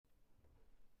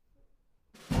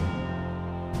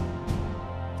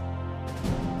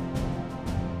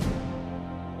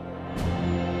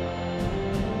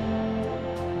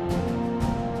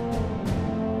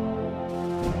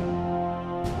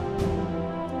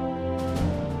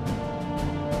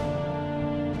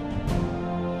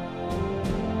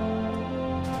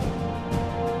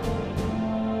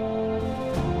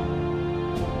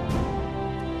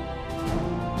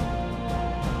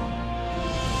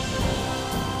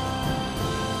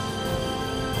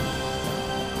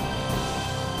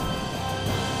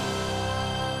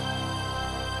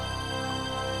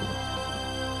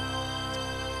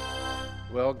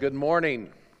Well, good morning.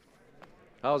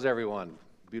 How's everyone?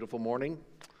 Beautiful morning.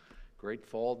 Great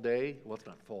fall day. Well, it's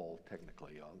not fall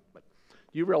technically, but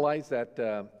you realize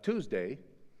that Tuesday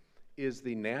is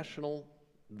the National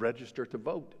Register to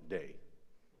Vote Day.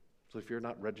 So if you're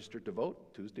not registered to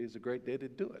vote, Tuesday is a great day to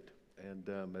do it.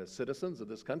 And as citizens of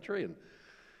this country and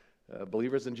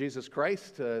believers in Jesus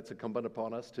Christ, it's incumbent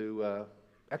upon us to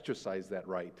exercise that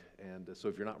right. And so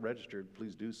if you're not registered,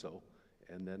 please do so.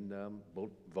 And then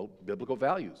vote biblical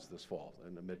values this fall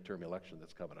in the midterm election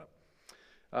that's coming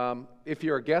up. If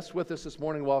you're a guest with us this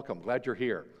morning, welcome. Glad you're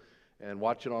here. And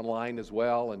watching online as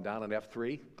well and down in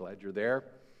F3, glad you're there.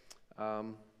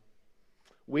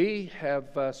 We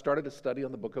have started a study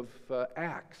on the book of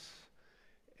Acts.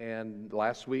 And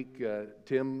last week,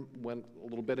 Tim went a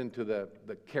little bit into the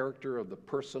character of the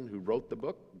person who wrote the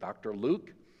book, Dr.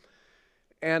 Luke.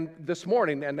 And this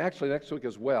morning, and actually next week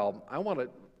as well, I want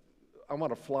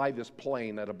to fly this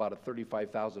plane at about a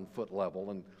 35,000 foot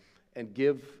level and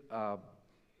give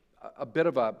a bit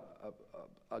of a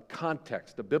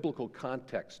context, a biblical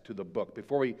context to the book.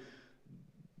 Before we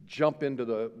jump into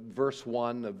the verse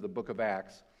 1 of the book of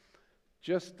Acts,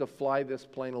 just to fly this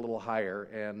plane a little higher.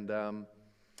 And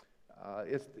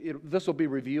this will be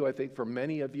review, I think, for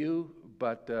many of you,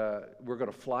 but we're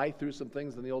going to fly through some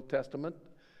things in the Old Testament.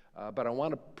 But I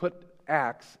want to put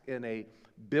Acts in a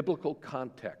biblical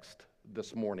context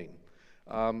this morning.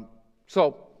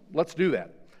 So let's do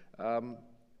that. And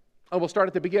we'll start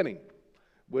at the beginning,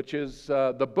 which is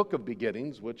the book of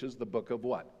beginnings, which is the book of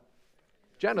what?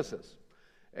 Genesis.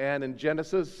 And in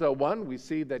Genesis 1, we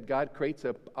see that God creates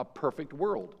a perfect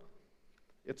world.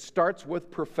 It starts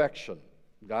with perfection.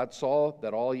 God saw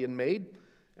that all he had made,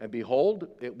 and behold,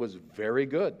 it was very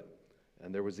good.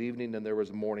 And there was evening and there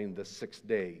was morning the sixth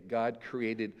day. God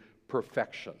created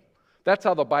perfection. That's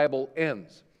how the Bible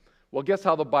ends. Well, guess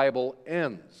how the Bible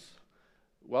ends?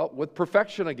 Well, with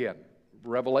perfection again.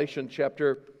 Revelation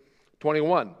chapter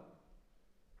 21.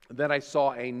 Then I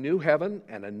saw a new heaven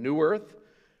and a new earth,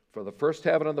 for the first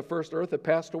heaven and the first earth had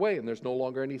passed away, and there's no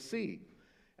longer any sea.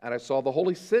 And I saw the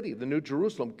holy city, the new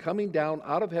Jerusalem, coming down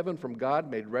out of heaven from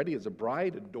God, made ready as a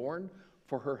bride adorned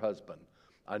for her husband.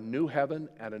 A new heaven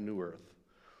and a new earth.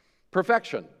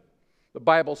 Perfection. The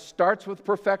Bible starts with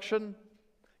perfection.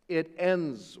 It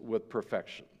ends with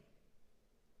perfection.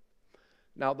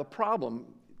 Now, the problem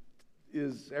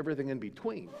is everything in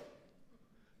between,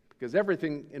 because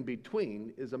everything in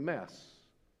between is a mess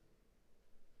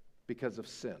because of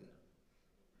sin.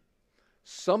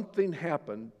 Something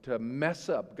happened to mess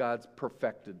up God's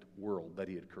perfected world that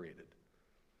he had created.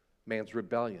 Man's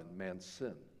rebellion, man's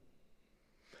sin.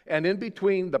 And in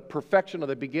between the perfection of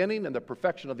the beginning and the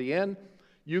perfection of the end,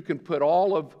 you can put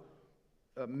all of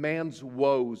man's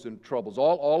woes and troubles,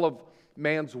 all of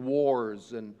man's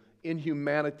wars and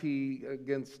inhumanity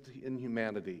against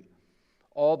inhumanity,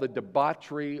 all the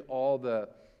debauchery, all the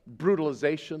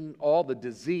brutalization, all the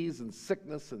disease and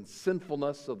sickness and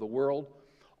sinfulness of the world.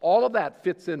 All of that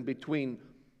fits in between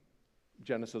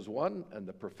Genesis 1 and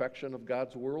the perfection of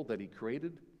God's world that he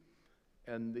created,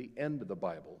 and the end of the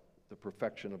Bible, the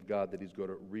perfection of God that he's going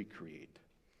to recreate.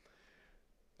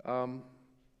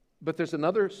 But there's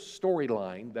another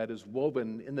storyline that is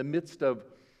woven in the midst of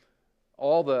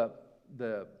all the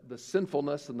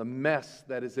sinfulness and the mess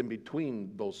that is in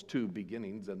between those two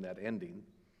beginnings and that ending.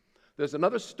 There's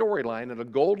another storyline and a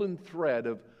golden thread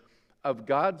of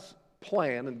God's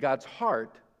plan and God's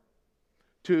heart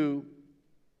to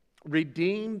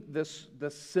redeem this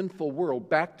sinful world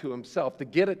back to himself, to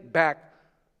get it back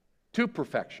to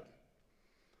perfection.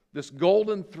 This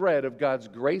golden thread of God's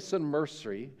grace and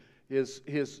mercy is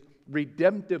his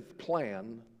redemptive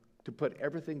plan to put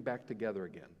everything back together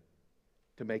again,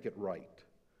 to make it right,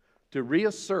 to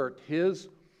reassert his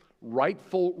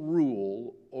rightful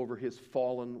rule over his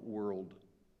fallen world,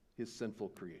 his sinful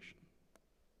creation.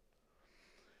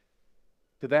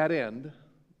 To that end,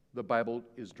 the Bible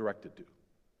is directed to.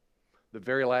 The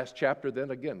very last chapter,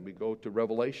 then again, we go to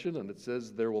Revelation, and it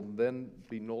says there will then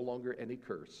be no longer any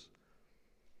curse.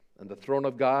 And the throne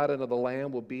of God and of the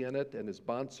Lamb will be in it, and his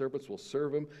bondservants will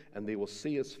serve him, and they will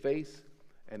see his face,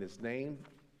 and his name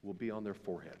will be on their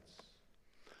foreheads.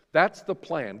 That's the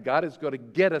plan. God is going to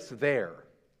get us there.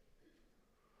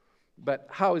 But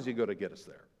how is he going to get us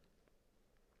there?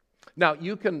 Now,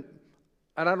 you can,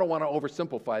 and I don't want to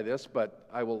oversimplify this, but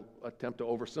I will attempt to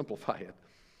oversimplify it.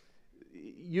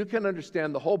 You can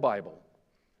understand the whole Bible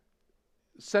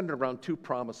centered around two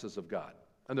promises of God,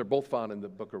 and they're both found in the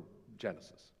book of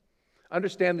Genesis.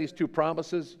 Understand these two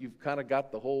promises, you've kind of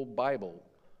got the whole Bible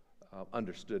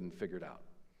understood and figured out.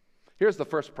 Here's the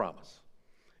first promise.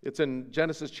 It's in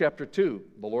Genesis chapter 2.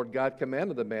 The Lord God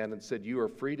commanded the man and said, "You are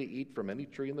free to eat from any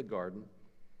tree in the garden,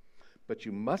 but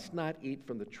you must not eat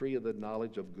from the tree of the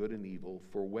knowledge of good and evil,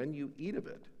 for when you eat of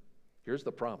it," here's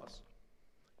the promise,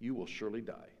 "you will surely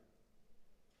die."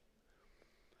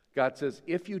 God says,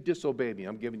 if you disobey me,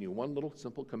 I'm giving you one little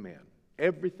simple command.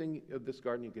 Everything of this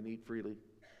garden you can eat freely.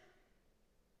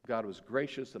 God was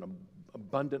gracious and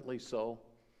abundantly so.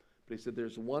 But he said,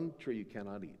 there's one tree you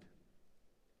cannot eat.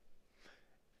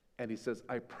 And he says,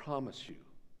 I promise you,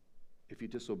 if you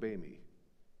disobey me,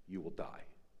 you will die.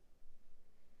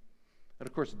 And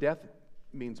of course, death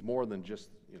means more than just,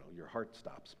 your heart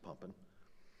stops pumping.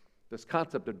 This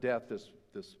concept of death,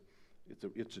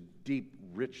 it's a deep,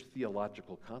 rich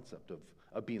theological concept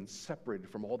of being separated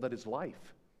from all that is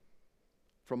life,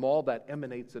 from all that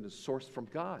emanates and is sourced from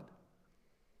God.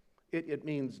 It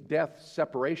means death,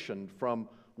 separation from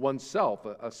oneself,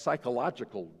 a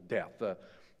psychological death, a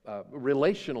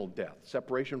relational death,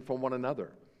 separation from one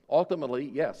another. Ultimately,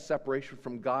 yes, separation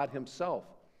from God himself,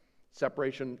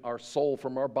 separation, our soul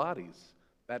from our bodies,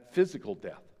 that physical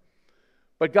death.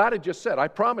 But God had just said, I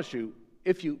promise you,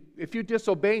 if you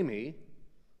disobey me,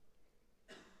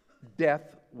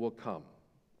 death will come.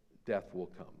 Death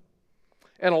will come.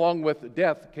 And along with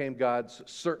death came God's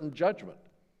certain judgment.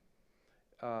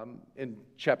 In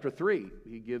chapter 3,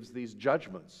 he gives these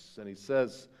judgments. And he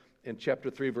says in chapter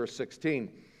 3, verse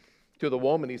 16, to the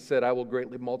woman he said, I will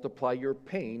greatly multiply your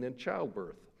pain in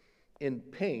childbirth. In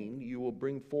pain you will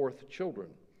bring forth children.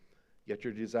 Yet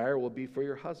your desire will be for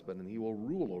your husband, and he will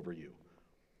rule over you.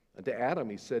 And to Adam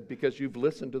he said, because you've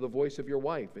listened to the voice of your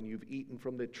wife, and you've eaten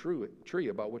from the tree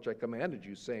about which I commanded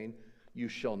you, saying, you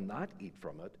shall not eat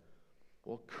from it.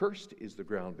 Well, cursed is the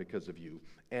ground because of you,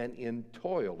 and in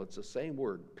toil, it's the same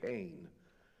word, pain,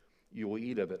 you will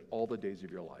eat of it all the days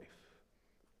of your life.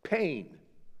 Pain.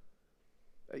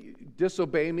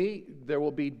 Disobey me, there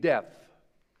will be death.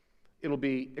 It'll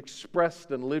be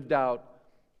expressed and lived out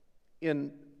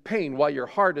in pain while your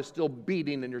heart is still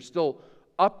beating and you're still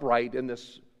upright in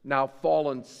this now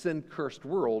fallen, sin-cursed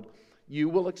world. You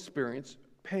will experience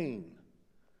pain.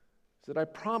 He said, I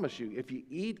promise you, if you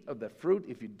eat of the fruit,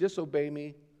 if you disobey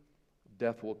me,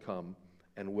 death will come,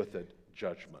 and with it,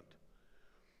 judgment.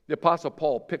 The Apostle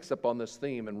Paul picks up on this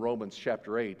theme in Romans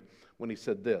chapter 8 when he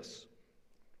said this,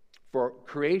 for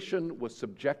creation was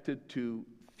subjected to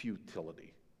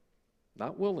futility,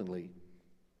 not willingly,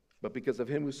 but because of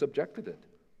him who subjected it,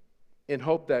 in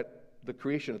hope that the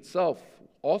creation itself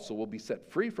also will be set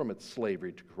free from its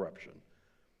slavery to corruption,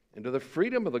 into the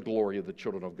freedom of the glory of the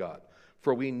children of God.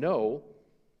 For we know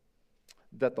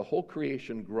that the whole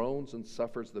creation groans and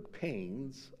suffers the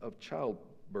pains of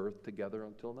childbirth together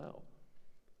until now.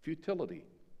 Futility,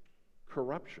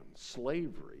 corruption,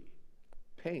 slavery,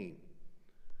 pain.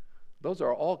 Those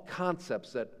are all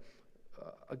concepts that,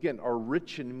 again, are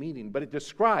rich in meaning, but it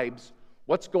describes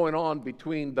what's going on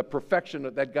between the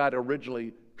perfection that God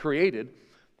originally created,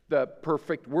 the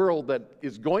perfect world that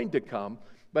is going to come,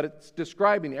 but it's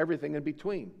describing everything in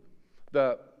between.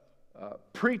 The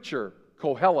preacher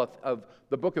Koheleth of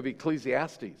the book of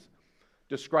Ecclesiastes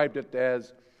described it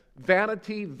as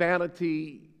vanity,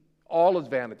 vanity, all is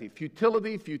vanity.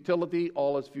 Futility, futility,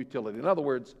 all is futility. In other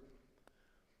words,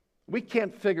 we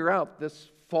can't figure out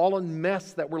this fallen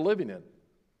mess that we're living in.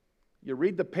 You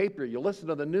read the paper, you listen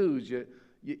to the news, you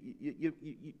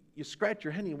scratch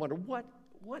your head and you wonder,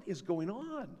 what is going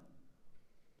on?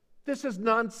 This is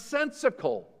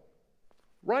nonsensical.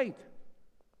 Right.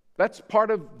 That's part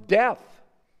of death.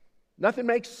 Nothing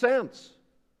makes sense.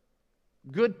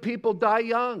 Good people die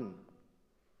young.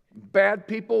 Bad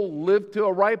people live to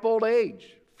a ripe old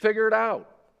age. Figure it out.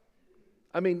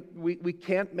 I mean, we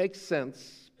can't make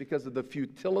sense because of the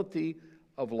futility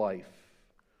of life.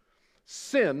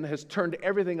 Sin has turned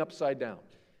everything upside down.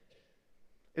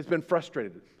 It's been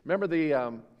frustrated. Remember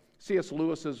the C.S.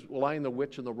 Lewis's Lion, the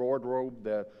Witch, and the Wardrobe,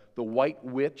 the white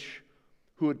witch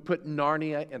who had put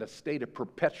Narnia in a state of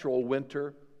perpetual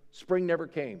winter. Spring never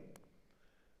came.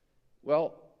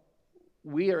 Well,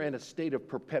 we are in a state of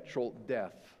perpetual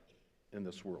death in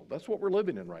this world. That's what we're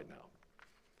living in right now.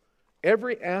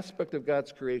 Every aspect of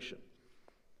God's creation,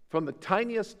 from the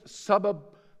tiniest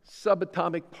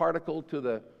subatomic particle to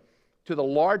the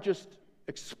largest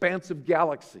expansive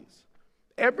galaxies,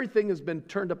 everything has been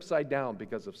turned upside down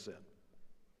because of sin.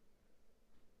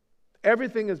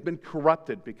 Everything has been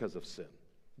corrupted because of sin.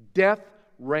 Death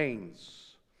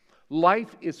reigns.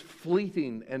 Life is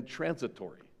fleeting and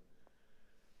transitory.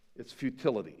 It's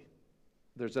futility.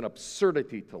 There's an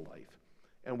absurdity to life,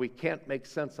 and we can't make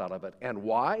sense out of it. And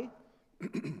why?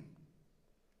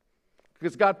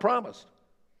 Because God promised,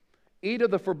 eat of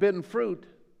the forbidden fruit.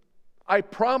 I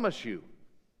promise you,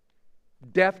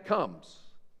 death comes.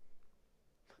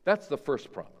 That's the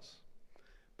first promise.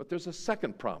 But there's a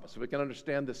second promise. If we can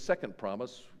understand this second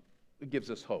promise, it gives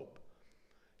us hope.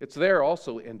 It's there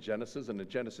also in Genesis, and in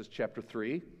Genesis chapter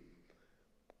 3.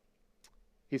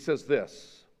 He says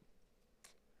this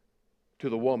to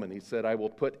the woman. He said, I will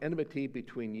put enmity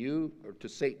between you, or to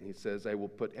Satan, he says, I will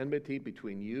put enmity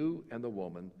between you and the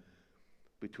woman,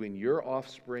 between your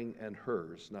offspring and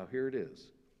hers. Now here it is.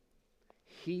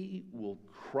 He will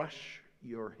crush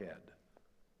your head.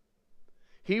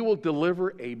 He will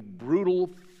deliver a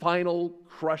brutal, final,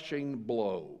 crushing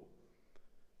blow,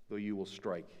 though you will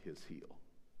strike his heel.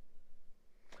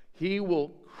 He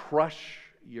will crush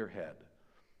your head.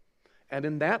 And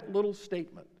in that little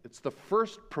statement, it's the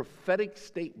first prophetic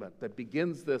statement that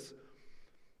begins this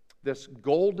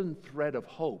golden thread of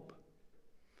hope,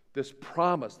 this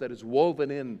promise that is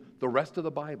woven in the rest of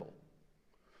the Bible,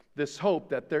 this hope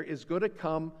that there is going to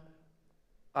come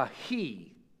a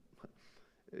he.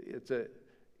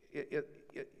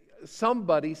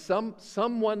 Someone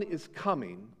is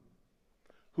coming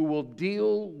who will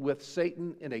deal with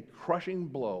Satan in a crushing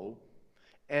blow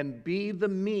and be the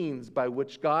means by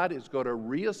which God is going to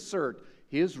reassert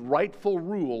his rightful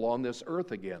rule on this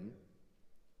earth again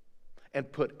and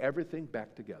put everything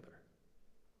back together.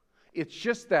 It's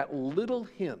just that little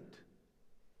hint.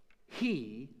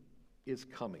 He is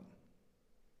coming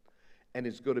and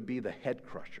is going to be the head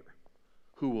crusher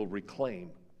who will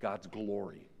reclaim God's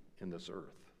glory in this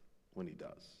earth when he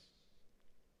does.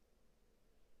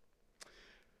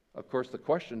 Of course, the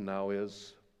question now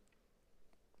is,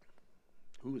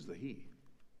 who is the he?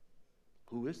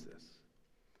 Who is this?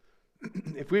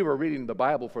 If we were reading the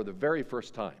Bible for the very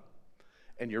first time,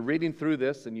 and you're reading through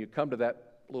this and you come to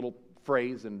that little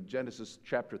phrase in Genesis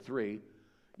chapter 3,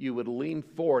 you would lean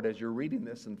forward as you're reading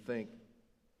this and think,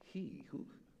 he's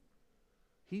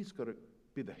going to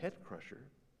be the head crusher.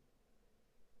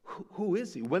 Who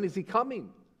is he? When is he coming?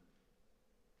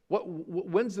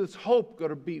 When's this hope going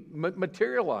to be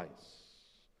materialized?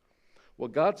 Well,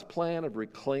 God's plan of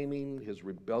reclaiming his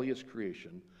rebellious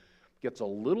creation gets a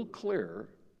little clearer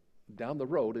down the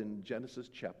road in Genesis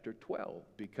chapter 12,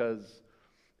 because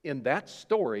in that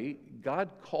story, God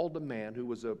called a man who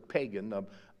was a pagan,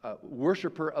 a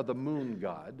worshiper of the moon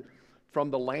god, from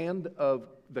the land of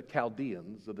the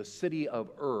Chaldeans, of the city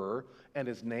of Ur, and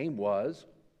his name was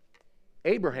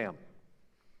Abraham.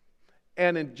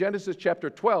 And in Genesis chapter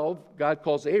 12, God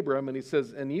calls Abraham and he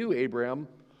says, and you, Abraham,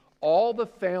 all the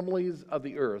families of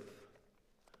the earth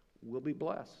will be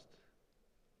blessed.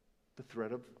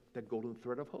 That golden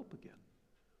thread of hope again.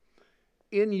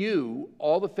 In you,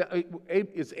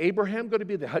 is Abraham going to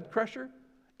be the head crusher?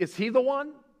 Is he the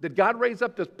one? Did God raise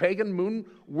up this pagan moon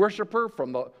worshiper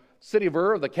from the city of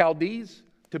Ur, the Chaldees,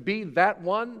 to be that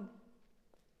one?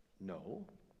 No.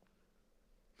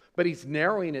 But he's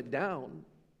narrowing it down.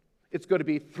 It's going to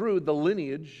be through the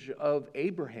lineage of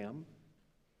Abraham.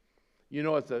 You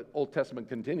know, as the Old Testament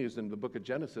continues in the book of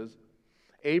Genesis,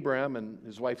 Abraham and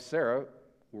his wife Sarah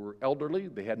were elderly.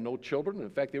 They had no children. In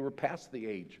fact, they were past the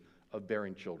age of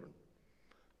bearing children.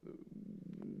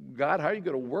 God, how are you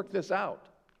going to work this out?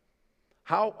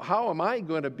 How am I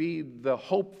going to be the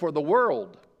hope for the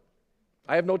world?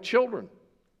 I have no children.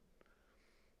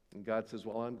 And God says,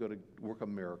 well, I'm going to work a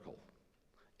miracle.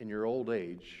 In your old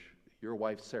age, your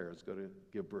wife Sarah is going to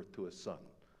give birth to a son.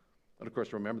 And of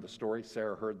course, remember the story?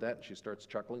 Sarah heard that and she starts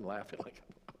chuckling, laughing like,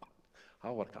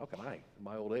 how can I in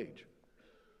my old age?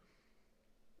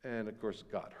 And of course,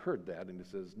 God heard that and he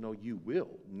says, no, you will.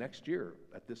 Next year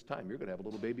at this time, you're going to have a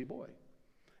little baby boy.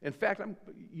 In fact,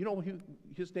 you know who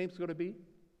his name's going to be?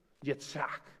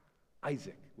 Yitzhak,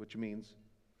 Isaac, which means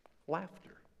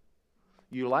laughter.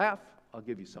 You laugh, I'll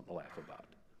give you something to laugh about.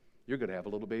 You're going to have a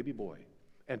little baby boy.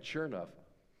 And sure enough,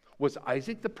 was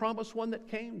Isaac the promised one that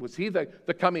came? Was he the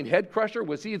coming head crusher?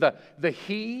 Was he the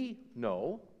he?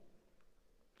 No.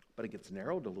 But it gets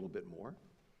narrowed a little bit more.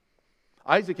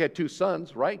 Isaac had two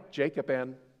sons, right? Jacob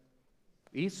and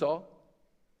Esau.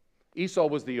 Esau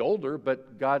was the older,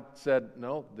 but God said,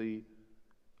 no, the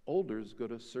older is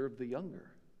going to serve the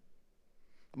younger.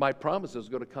 My promise is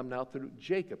going to come now through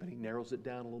Jacob, and he narrows it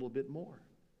down a little bit more.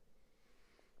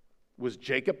 Was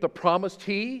Jacob the promised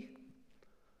he?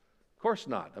 Of course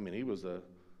not. I mean, he was a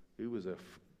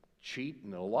cheat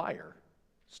and a liar.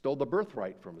 Stole the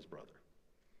birthright from his brother.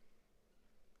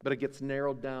 But it gets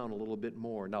narrowed down a little bit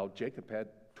more. Now, Jacob had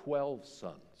 12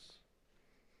 sons.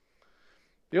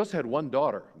 They also had one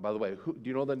daughter, by the way. Do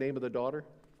you know the name of the daughter?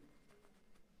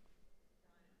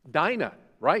 Dinah,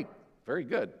 right. Very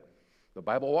good. The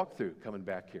Bible walkthrough coming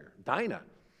back here. Dinah.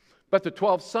 But the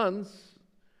 12 sons,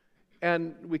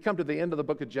 And we come to the end of the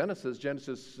book of Genesis,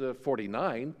 Genesis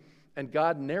 49, and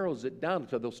God narrows it down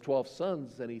to those 12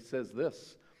 sons, and he says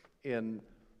this in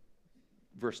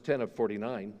verse 10 of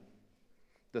 49,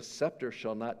 the scepter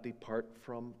shall not depart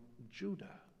from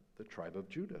Judah, the tribe of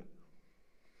Judah,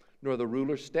 nor the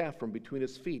ruler's staff from between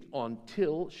his feet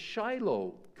until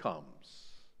Shiloh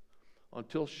comes.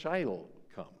 Until Shiloh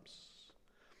comes.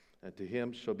 And to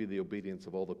him shall be the obedience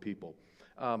of all the people.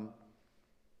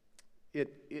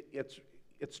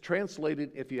 It's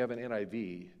translated, if you have an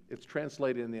NIV, it's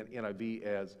translated in the NIV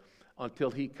as until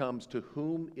he comes to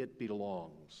whom it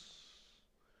belongs.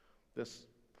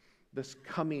 This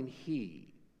coming he,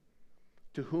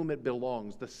 to whom it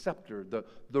belongs, the scepter,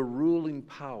 the ruling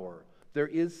power. There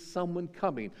is someone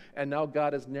coming, and now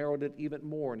God has narrowed it even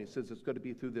more, and he says it's going to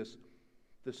be through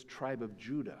this tribe of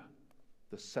Judah.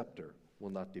 The scepter will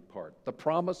not depart. The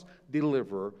promised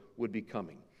deliverer would be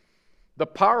coming. The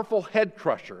powerful head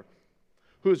crusher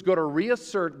who is going to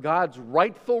reassert God's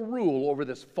rightful rule over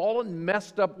this fallen,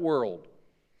 messed up world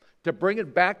to bring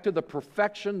it back to the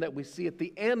perfection that we see at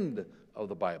the end of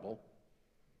the Bible.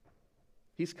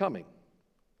 He's coming.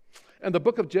 And the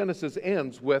book of Genesis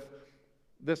ends with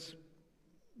this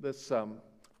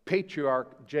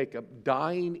patriarch Jacob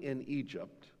dying in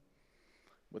Egypt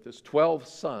with his 12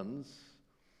 sons.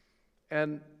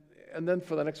 And then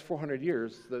for the next 400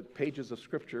 years, the pages of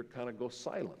Scripture kind of go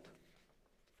silent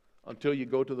until you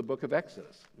go to the book of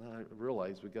Exodus. Now, I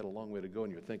realize we've got a long way to go,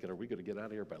 and you're thinking, are we going to get out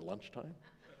of here by lunchtime?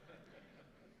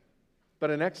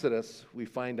 But in Exodus, we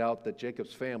find out that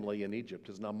Jacob's family in Egypt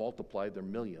has now multiplied their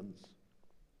millions,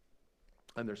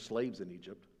 and they're slaves in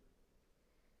Egypt.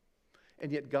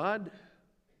 And yet God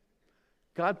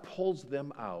pulls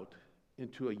them out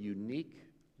into a unique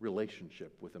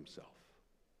relationship with himself.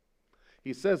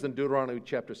 He says in Deuteronomy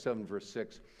chapter 7, verse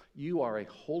 6, you are a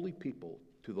holy people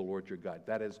to the Lord your God.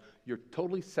 That is, you're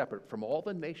totally separate from all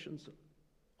the nations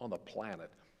on the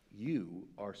planet. You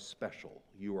are special.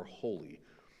 You are holy.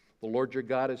 The Lord your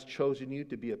God has chosen you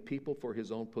to be a people for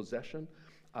his own possession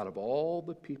out of all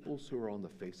the peoples who are on the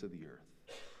face of the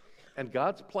earth. And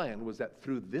God's plan was that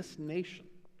through this nation,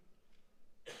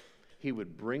 he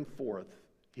would bring forth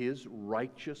his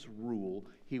righteous rule.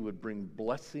 He would bring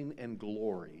blessing and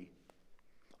glory.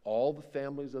 All the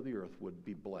families of the earth would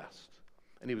be blessed.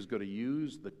 And he was going to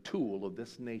use the tool of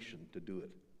this nation to do it.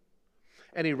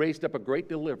 And he raised up a great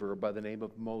deliverer by the name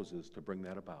of Moses to bring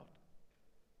that about.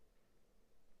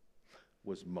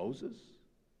 Was Moses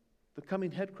the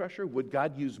coming head crusher? Would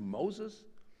God use Moses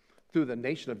through the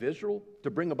nation of Israel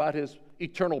to bring about his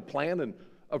eternal plan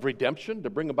of redemption, to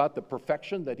bring about the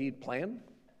perfection that he'd planned?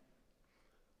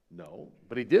 No.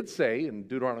 But he did say in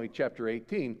Deuteronomy chapter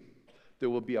 18, there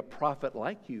will be a prophet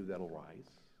like you that'll rise.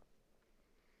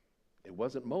 It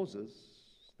wasn't Moses.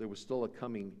 There was still a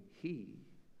coming he.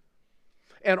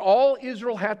 And all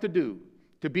Israel had to do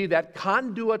to be that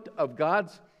conduit of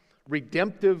God's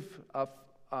redemptive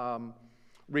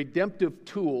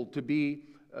tool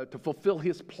to fulfill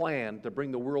his plan to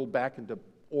bring the world back into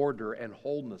order and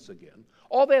wholeness again.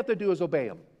 All they have to do is obey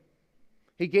him.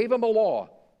 He gave them a law.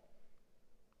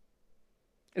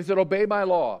 He said, obey my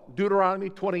law. Deuteronomy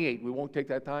 28. We won't take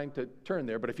that time to turn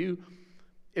there, but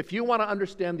if you want to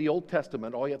understand the Old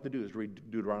Testament, all you have to do is read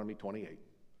Deuteronomy 28.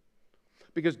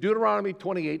 Because Deuteronomy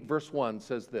 28 verse 1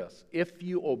 says this, if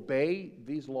you obey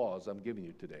these laws I'm giving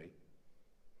you today,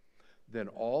 then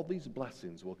all these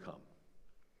blessings will come.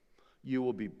 You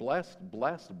will be blessed,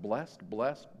 blessed, blessed,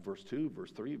 blessed. Verse 2,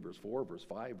 verse 3, verse 4, verse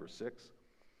 5, verse 6.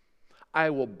 I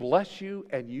will bless you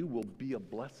and you will be a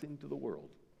blessing to the world.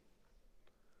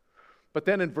 But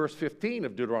then in verse 15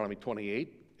 of Deuteronomy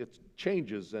 28, it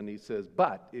changes and he says,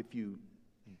 but if you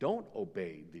don't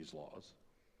obey these laws,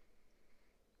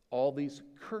 all these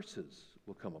curses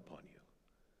will come upon you.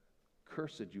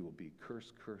 Cursed you will be.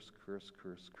 Curse, curse, curse,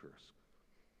 curse, curse.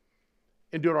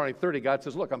 In Deuteronomy 30, God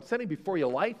says, look, I'm sending before you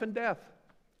life and death.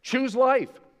 Choose life.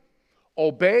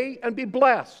 Obey and be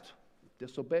blessed.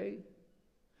 Disobey?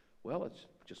 Well, it's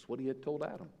just what he had told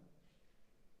Adam.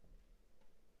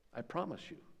 I promise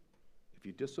you, if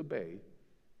you disobey,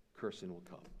 cursing will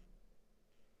come.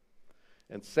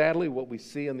 And sadly, what we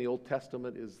see in the Old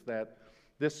Testament is that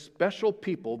this special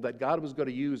people that God was going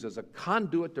to use as a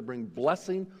conduit to bring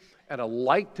blessing and a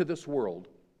light to this world,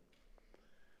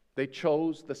 they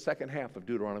chose the second half of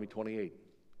Deuteronomy 28,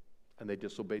 and they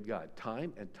disobeyed God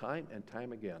time and time and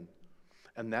time again.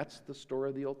 And that's the story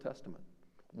of the Old Testament.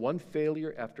 One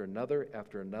failure after another,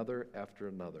 after another, after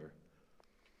another.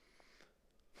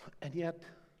 And yet,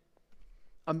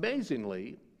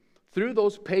 amazingly, through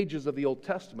those pages of the Old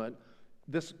Testament,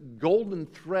 this golden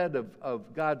thread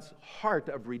of God's heart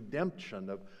of redemption,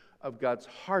 of God's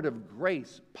heart of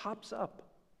grace pops up.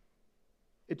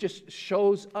 It just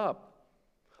shows up.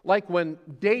 Like when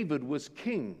David was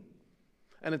king.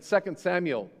 And in 2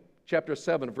 Samuel chapter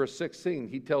 7, verse 16,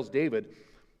 he tells David,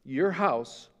 "Your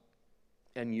house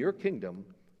and your kingdom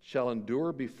shall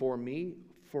endure before me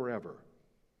forever.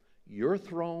 Your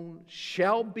throne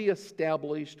shall be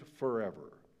established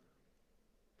forever."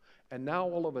 And now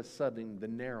all of a sudden, the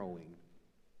narrowing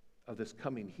of this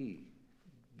coming he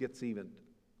gets even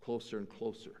closer and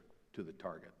closer to the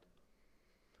target.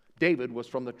 David was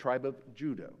from the tribe of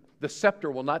Judah. The scepter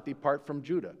will not depart from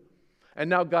Judah. And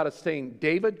now God is saying,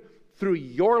 David, through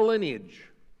your lineage,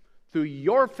 through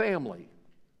your family,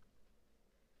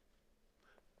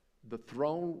 the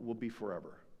throne will be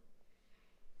forever.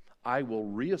 I will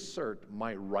reassert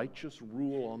my righteous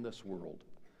rule on this world.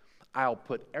 I'll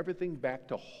put everything back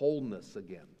to wholeness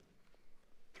again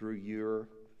through your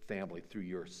family, through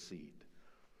your seed.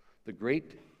 The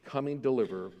great coming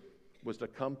deliverer was to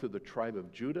come through the tribe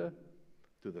of Judah,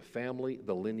 through the family,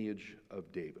 the lineage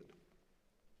of David.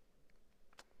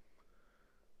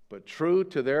 But true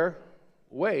to their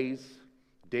ways,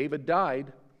 David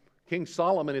died. King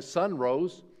Solomon, his son,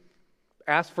 rose,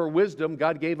 asked for wisdom.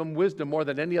 God gave him wisdom more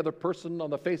than any other person on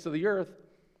the face of the earth,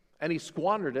 and he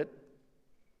squandered it.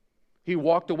 He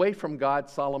walked away from God,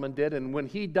 Solomon did, and when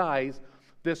he dies,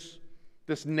 this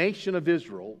nation of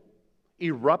Israel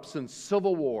erupts in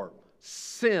civil war,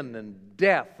 sin and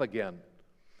death again.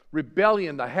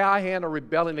 Rebellion, the high hand of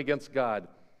rebellion against God.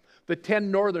 The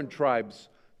 10 northern tribes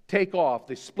take off.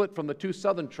 They split from the 2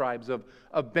 southern tribes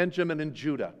of Benjamin and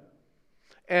Judah.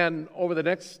 And over the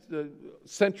next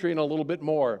century and a little bit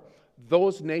more,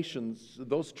 those nations,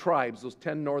 those tribes, those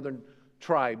 10 northern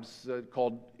tribes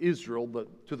called Israel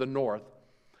to the north,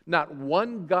 not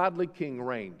one godly king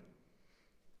reigned.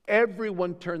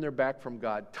 Everyone turned their back from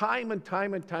God. Time and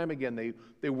time and time again,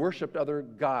 they worshiped other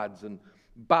gods and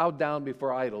bowed down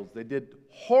before idols. They did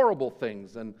horrible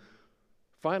things. And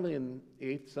finally, in the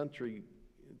 8th century,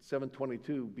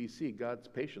 722 BC, God's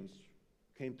patience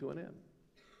came to an end.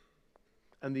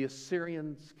 And the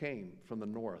Assyrians came from the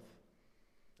north,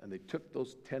 and they took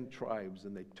those 10 tribes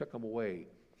and they took them away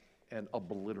and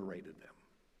obliterated them.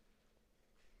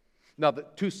 Now, the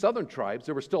 2 southern tribes,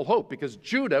 there was still hope because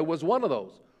Judah was one of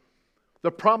those.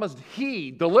 The promised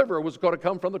deliverer, was going to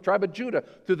come from the tribe of Judah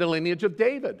through the lineage of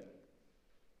David.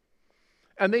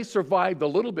 And they survived a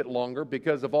little bit longer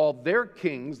because of all their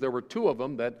kings. There were 2 of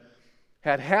them that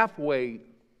had halfway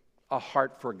a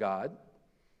heart for God,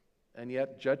 and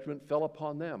yet judgment fell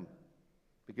upon them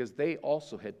because they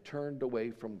also had turned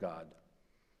away from God.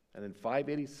 And in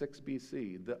 586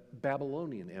 BC, the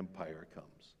Babylonian Empire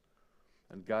comes.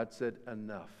 And God said,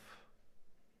 enough,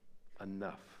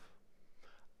 enough.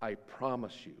 I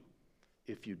promise you,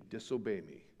 if you disobey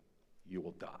me, you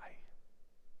will die.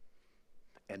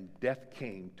 And death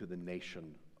came to the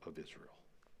nation of Israel.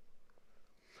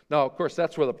 Now, of course,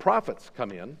 that's where the prophets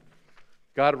come in.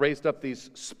 God raised up these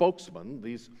spokesmen,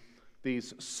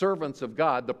 these servants of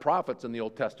God, the prophets in the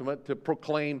Old Testament, to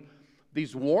proclaim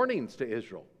these warnings to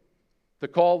Israel, to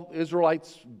call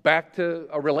Israelites back to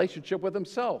a relationship with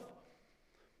himself.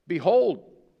 Behold,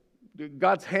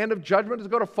 God's hand of judgment is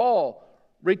going to fall.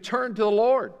 Return to the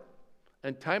Lord.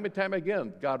 And time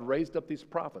again, God raised up these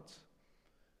prophets,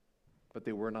 but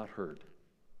they were not heard.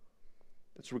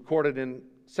 It's recorded in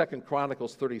 2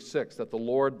 Chronicles 36 that the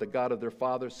Lord, the God of their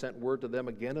fathers, sent word to them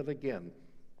again and again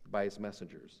by his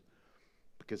messengers,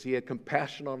 because he had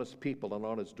compassion on his people and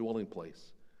on his dwelling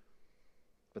place.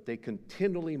 But they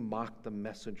continually mocked the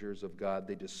messengers of God.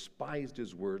 They despised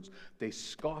his words. They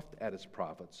scoffed at his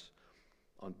prophets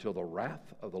until the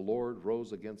wrath of the Lord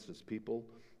rose against his people,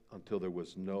 until there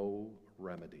was no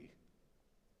remedy.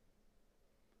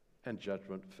 And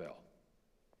judgment fell.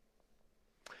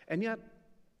 And yet,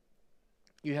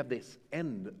 you have this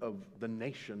end of the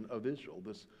nation of Israel,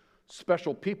 this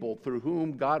special people through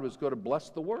whom God was going to bless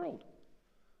the world.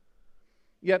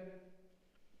 Yet,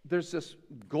 there's this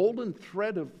golden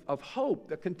thread of hope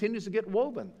that continues to get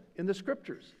woven in the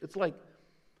Scriptures. It's like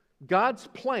God's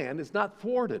plan is not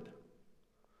thwarted.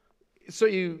 So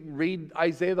you read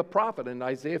Isaiah the prophet in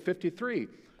Isaiah 53.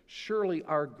 Surely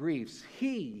our griefs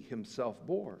he himself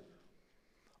bore.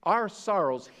 Our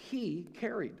sorrows he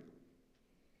carried.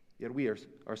 Yet we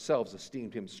ourselves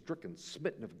esteemed him stricken,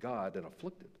 smitten of God, and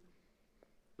afflicted.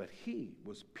 But he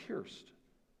was pierced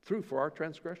through for our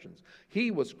transgressions. He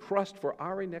was crushed for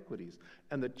our iniquities,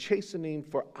 and the chastening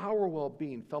for our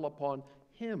well-being fell upon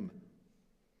him.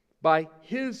 By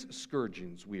his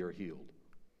scourgings we are healed.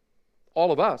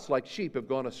 All of us, like sheep, have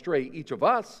gone astray. Each of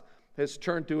us has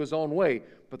turned to his own way,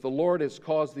 but the Lord has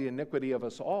caused the iniquity of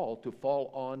us all to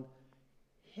fall on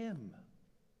him.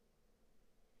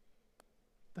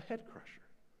 The head crusher.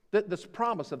 This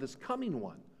promise of this coming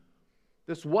one.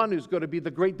 This one who's going to be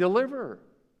the great deliverer.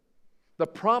 The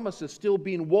promise is still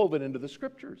being woven into the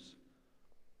Scriptures.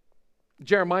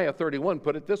 Jeremiah 31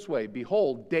 put it this way,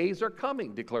 "Behold, days are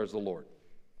coming, declares the Lord,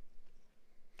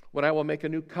 when I will make a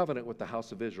new covenant with the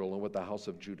house of Israel and with the house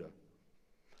of Judah.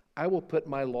 I will put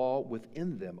my law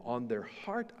within them. On their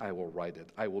heart I will write it.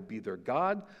 I will be their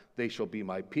God. They shall be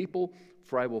my people.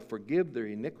 For I will forgive their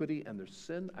iniquity, and their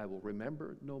sin I will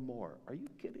remember no more." Are you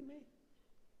kidding me?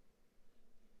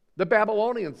 The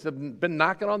Babylonians have been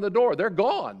knocking on the door. They're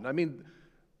gone. I mean,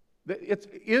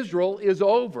 Israel is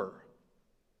over.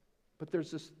 But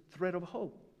there's this thread of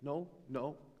hope.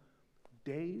 No.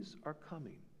 Days are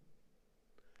coming.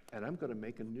 And I'm going to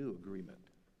make a new agreement.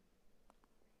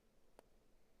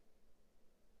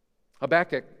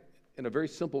 Habakkuk, in a very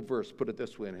simple verse, put it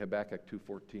this way in Habakkuk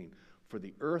 2:14. "For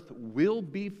the earth will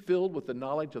be filled with the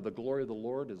knowledge of the glory of the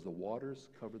Lord as the waters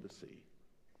cover the sea."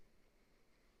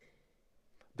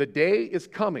 The day is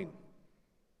coming,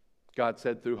 God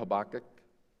said through Habakkuk.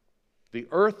 The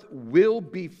earth will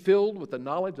be filled with the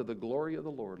knowledge of the glory of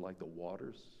the Lord like the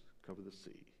waters cover the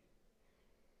sea.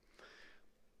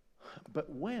 But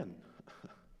when?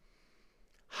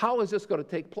 How is this going to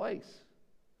take place?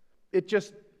 It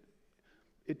just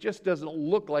doesn't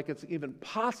look like it's even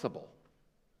possible.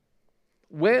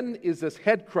 When is this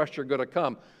head crusher going to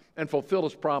come and fulfill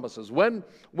his promises? When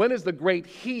is the great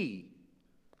He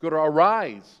going to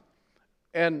arise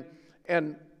and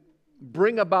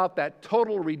bring about that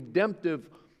total redemptive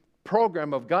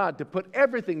program of God to put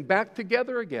everything back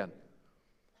together again?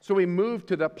 So we move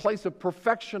to that place of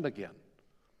perfection again.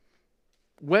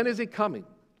 When is He coming?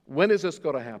 When is this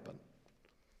going to happen?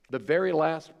 The very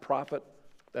last prophet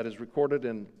that is recorded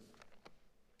in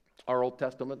our Old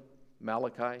Testament,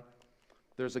 Malachi,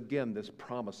 there's again this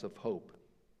promise of hope.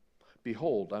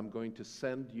 "Behold, I'm going to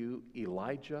send you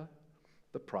Elijah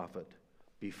the prophet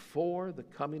before the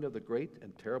coming of the great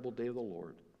and terrible day of the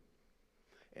Lord.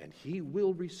 And he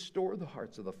will restore the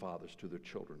hearts of the fathers to their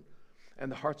children,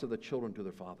 and the hearts of the children to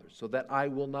their fathers, so that I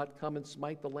will not come and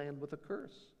smite the land with a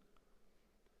curse."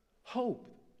 Hope.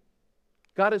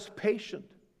 God is patient.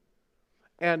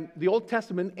 And the Old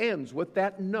Testament ends with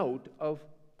that note of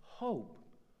hope.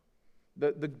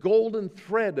 The golden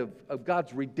thread of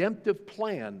God's redemptive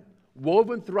plan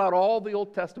woven throughout all the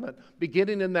Old Testament,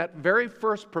 beginning in that very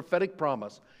first prophetic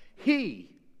promise.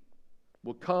 He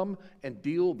will come and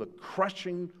deal the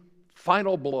crushing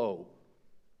final blow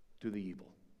to the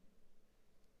evil.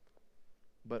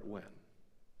 But when?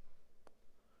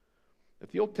 If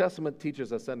the Old Testament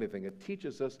teaches us anything, it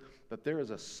teaches us that there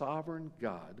is a sovereign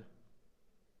God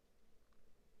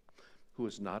who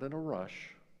is not in a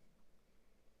rush.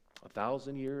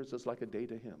 1,000 years is like a day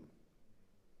to him.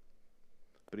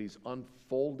 But he's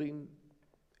unfolding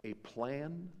a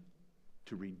plan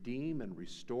to redeem and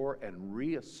restore and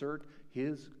reassert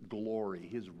his glory,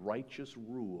 his righteous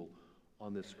rule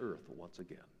on this earth once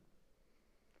again.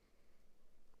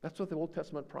 That's what the Old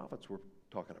Testament prophets were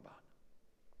talking about.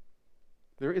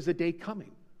 There is a day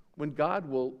coming when God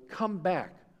will come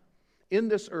back in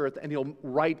this earth and he'll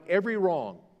right every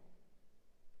wrong.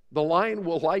 The lion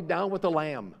will lie down with the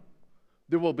lamb.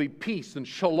 There will be peace and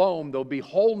shalom. There'll be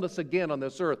wholeness again on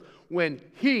this earth when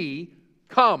He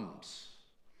comes,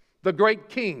 the great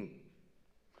King,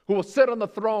 who will sit on the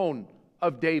throne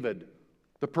of David,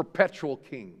 the perpetual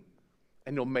King,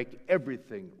 and He'll make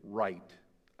everything right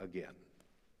again.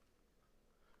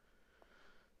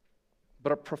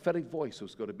 But a prophetic voice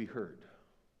was going to be heard.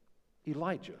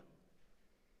 Elijah,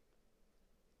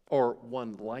 or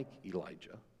one like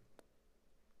Elijah.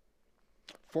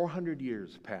 400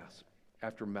 years pass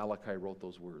after Malachi wrote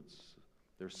those words.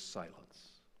 There's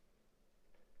silence.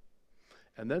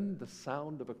 And then the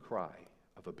sound of a cry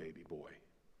of a baby boy.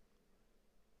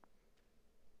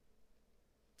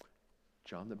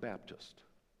 John the Baptist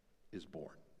is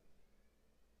born.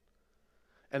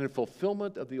 And in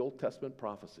fulfillment of the Old Testament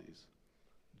prophecies,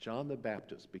 John the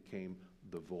Baptist became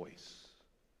the voice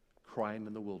crying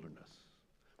in the wilderness,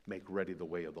 "Make ready the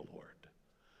way of the Lord."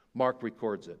 Mark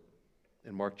records it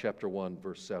in Mark chapter 1,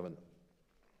 verse 7.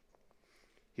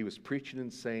 He was preaching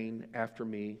and saying, "After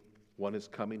me, one is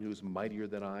coming who is mightier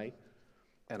than I,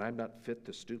 and I'm not fit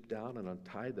to stoop down and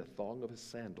untie the thong of his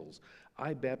sandals.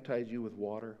 I baptize you with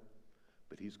water,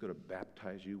 but he's going to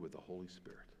baptize you with the Holy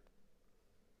Spirit."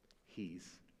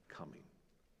 He's coming.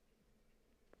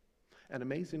 And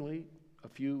amazingly, a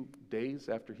few days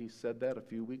after he said that, a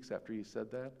few weeks after he said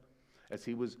that, As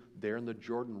he was there in the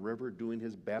Jordan River doing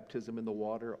his baptism in the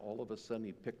water, all of a sudden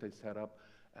he picked his head up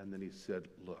and then he said,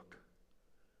 look,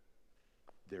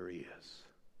 there he is.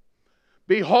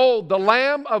 Behold, the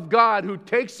Lamb of God who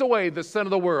takes away the sin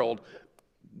of the world.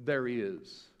 There he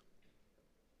is.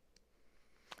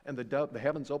 And the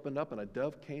heavens opened up and a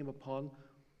dove came upon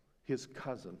his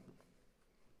cousin,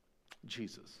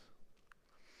 Jesus.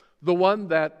 The one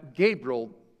that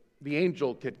Gabriel, the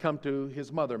angel, had come to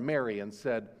his mother, Mary, and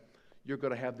said, you're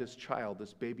going to have this child,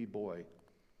 this baby boy,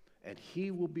 and he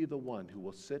will be the one who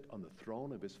will sit on the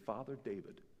throne of his father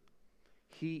David.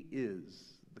 He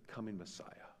is the coming Messiah.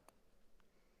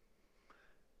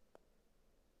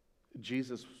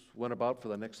 Jesus went about for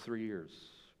the next 3 years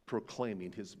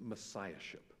proclaiming his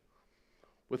messiahship.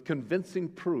 With convincing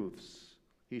proofs,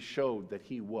 he showed that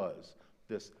he was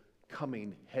this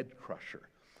coming head crusher,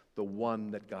 the one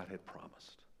that God had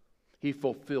promised. He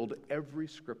fulfilled every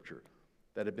scripture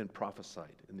that had been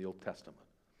prophesied in the Old Testament.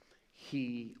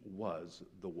 He was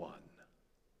the one.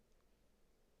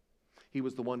 He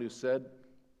was the one who said,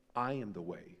 I am the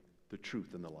way, the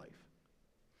truth, and the life.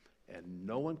 And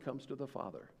no one comes to the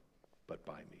Father but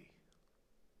by me.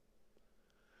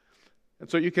 And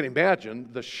so you can imagine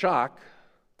the shock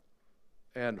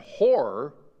and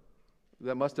horror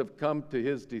that must have come to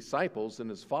his disciples and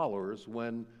his followers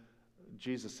when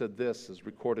Jesus said this, as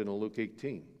recorded in Luke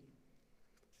 18.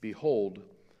 Behold,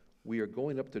 we are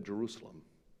going up to Jerusalem,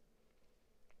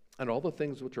 and all the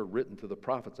things which are written to the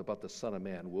prophets about the Son of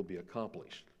Man will be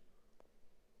accomplished.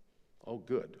 Oh,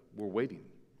 good. We're waiting.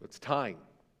 It's time.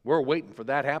 We're waiting for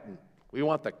that to happen. We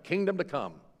want the kingdom to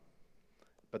come.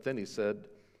 But then he said,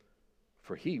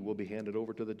 for he will be handed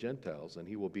over to the Gentiles, and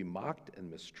he will be mocked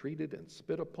and mistreated and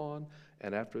spit upon,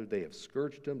 and after they have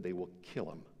scourged him, they will kill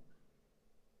him.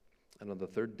 And on the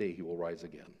third day he will rise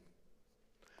again.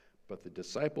 But the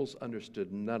disciples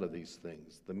understood none of these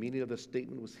things. The meaning of the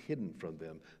statement was hidden from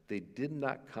them. They did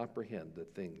not comprehend the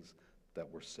things that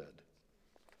were said.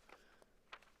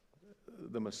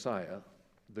 The Messiah,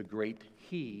 the great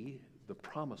He, the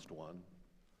promised one,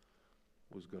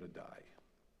 was going to die.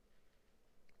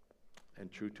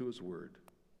 And true to his word,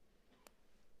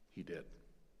 he did.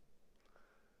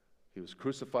 He was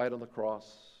crucified on the cross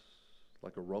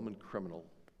like a Roman criminal,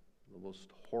 the most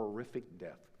horrific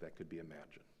death that could be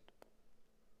imagined.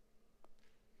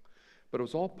 But it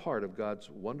was all part of God's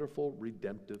wonderful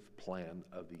redemptive plan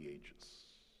of the ages.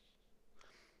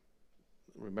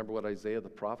 Remember what Isaiah the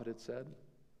prophet had said?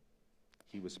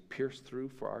 He was pierced through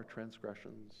for our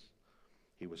transgressions.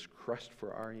 He was crushed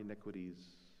for our iniquities.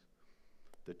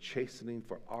 The chastening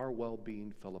for our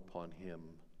well-being fell upon him.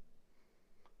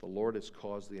 The Lord has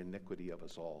caused the iniquity of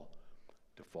us all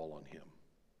to fall on him.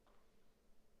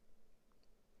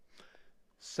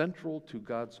 Central to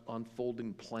God's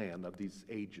unfolding plan of these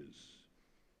ages,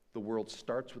 the world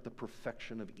starts with the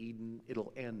perfection of Eden.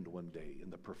 It'll end one day in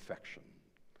the perfection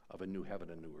of a new heaven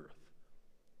and new earth.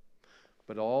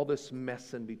 But all this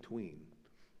mess in between,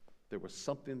 there was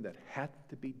something that had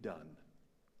to be done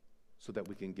so that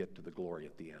we can get to the glory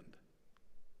at the end.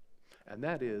 And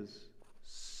that is,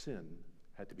 sin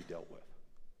had to be dealt with.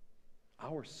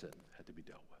 Our sin had to be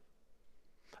dealt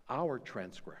with. Our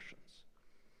transgressions.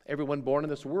 Everyone born in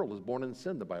this world is born in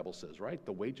sin, the Bible says, right?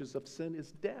 The wages of sin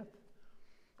is death.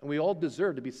 And we all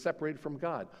deserve to be separated from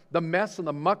God. The mess and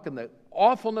the muck and the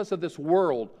awfulness of this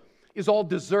world is all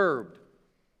deserved.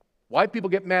 Why people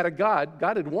get mad at God?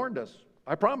 God had warned us.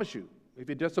 I promise you, if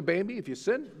you disobey me, if you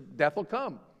sin, death will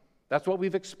come. That's what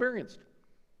we've experienced.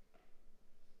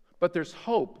 But there's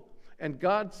hope. And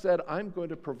God said, I'm going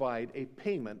to provide a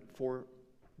payment for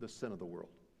the sin of the world.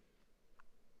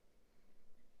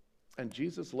 And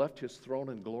Jesus left his throne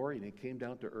in glory and he came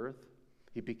down to earth.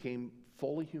 He became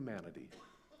fully humanity.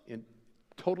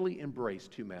 Totally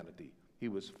embraced humanity. He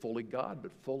was fully God,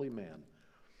 but fully man,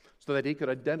 so that he could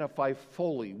identify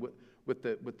fully with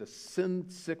the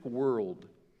sin-sick world,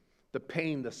 the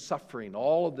pain, the suffering,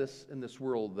 all of this in this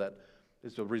world that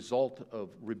is a result of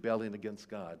rebelling against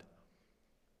God.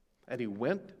 And he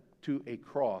went to a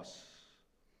cross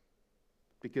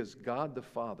because God the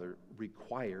Father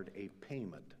required a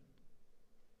payment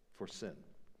for sin.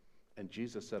 And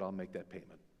Jesus said, I'll make that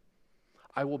payment.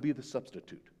 I will be the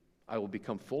substitute. I will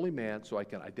become fully man so I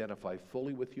can identify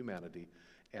fully with humanity,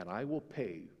 and I will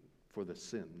pay for the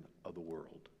sin of the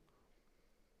world.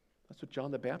 That's what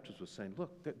John the Baptist was saying.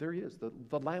 Look, there he is,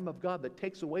 the Lamb of God that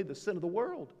takes away the sin of the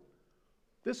world.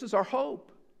 This is our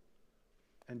hope.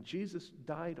 And Jesus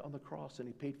died on the cross and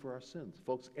he paid for our sins.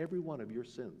 Folks, every one of your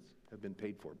sins have been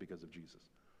paid for because of Jesus.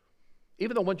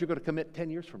 Even the ones you're going to commit 10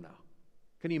 years from now.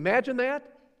 Can you imagine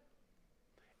that?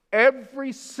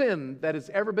 Every sin that has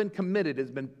ever been committed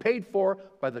has been paid for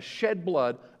by the shed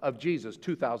blood of Jesus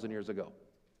 2,000 years ago.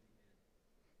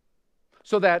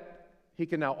 So that he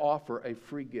can now offer a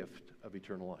free gift of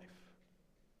eternal life.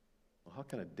 Well, how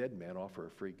can a dead man offer a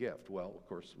free gift? Well, of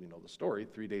course, we know the story.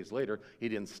 3 days later, he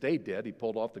didn't stay dead. He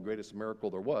pulled off the greatest miracle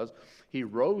there was. He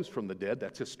rose from the dead.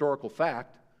 That's historical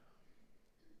fact.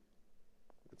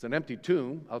 It's an empty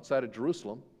tomb outside of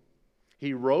Jerusalem.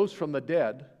 He rose from the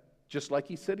dead, just like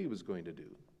he said he was going to do.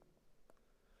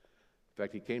 In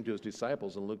fact, he came to his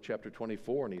disciples in Luke chapter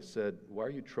 24, and he said, "Why are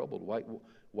you troubled?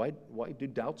 Why do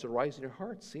doubts arise in your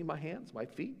hearts? See my hands, my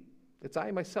feet? It's I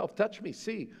myself. Touch me,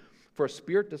 see. For a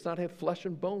spirit does not have flesh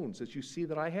and bones, as you see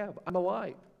that I have. I'm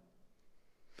alive."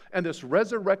 And this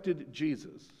resurrected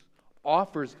Jesus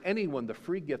offers anyone the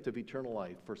free gift of eternal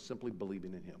life for simply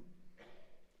believing in him.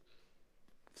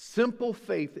 Simple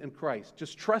faith in Christ,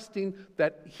 just trusting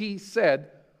that he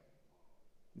said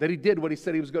that he did what he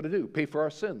said he was going to do, pay for our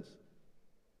sins.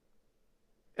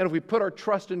 And if we put our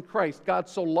trust in Christ, God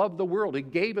so loved the world, he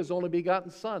gave his only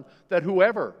begotten Son, that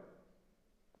whoever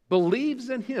believes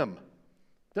in him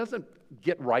doesn't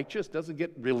get righteous, doesn't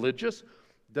get religious,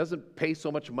 doesn't pay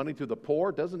so much money to the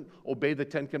poor, doesn't obey the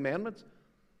 10 Commandments.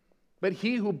 But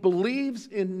he who believes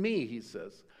in me, he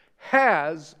says,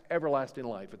 has everlasting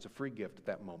life. It's a free gift at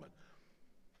that moment.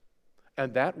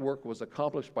 And that work was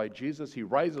accomplished by Jesus. He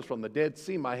rises from the dead.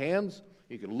 See my hands?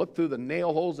 You can look through the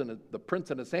nail holes and the prints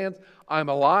in his hands. I'm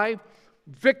alive.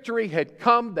 Victory had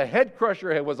come. The head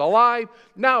crusher was alive.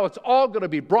 Now it's all going to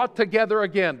be brought together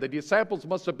again. The disciples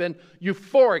must have been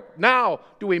euphoric. Now,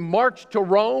 do we march to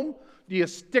Rome? Do you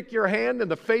stick your hand in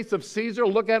the face of Caesar,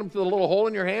 look at him through the little hole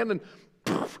in your hand, and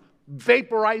poof,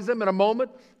 vaporize him in a moment,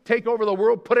 take over the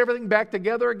world, put everything back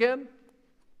together again?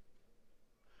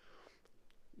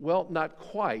 Well, not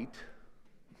quite.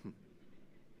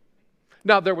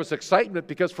 Now, there was excitement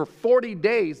because for 40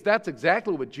 days, that's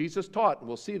exactly what Jesus taught. And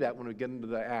we'll see that when we get into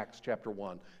the Acts chapter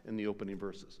 1 in the opening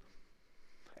verses.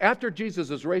 After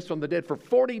Jesus is raised from the dead, for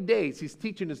 40 days, he's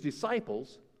teaching his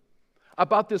disciples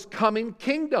about this coming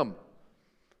kingdom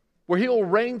where he will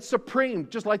reign supreme,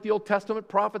 just like the Old Testament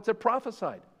prophets had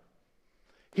prophesied.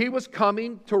 He was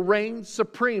coming to reign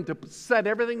supreme, to set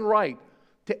everything right,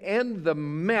 to end the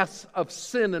mess of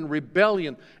sin and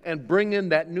rebellion and bring in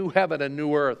that new heaven and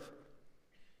new earth.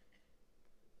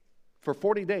 For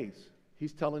 40 days,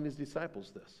 he's telling his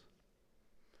disciples this.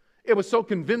 It was so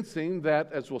convincing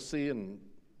that, as we'll see in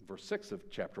verse 6 of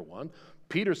chapter 1,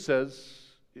 Peter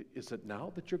says, "Is it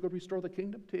now that you're going to restore the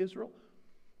kingdom to Israel?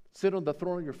 Sit on the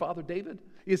throne of your father David?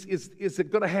 Is it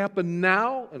going to happen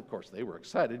now?" And of course, they were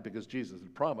excited because Jesus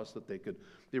had promised that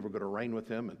they were going to reign with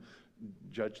him and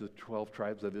judge the 12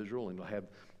 tribes of Israel and have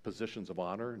positions of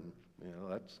honor. And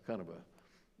that's kind of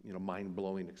a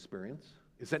mind-blowing experience.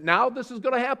 Is it now this is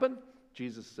going to happen?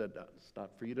 Jesus said, "It's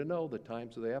not for you to know the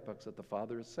times or the epochs that the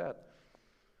Father has set."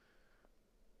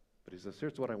 But he says,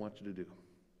 "Here's what I want you to do.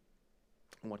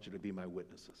 I want you to be my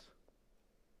witnesses.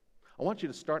 I want you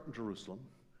to start in Jerusalem,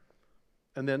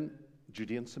 and then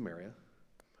Judea and Samaria,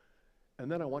 and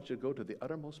then I want you to go to the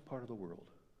uttermost part of the world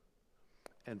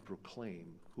and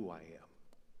proclaim who I am.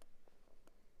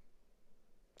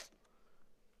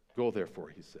 Go therefore,"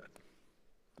 he said,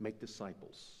 "make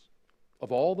disciples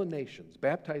of all the nations,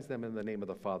 baptize them in the name of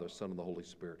the Father, Son, and the Holy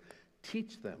Spirit.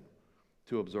 Teach them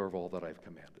to observe all that I've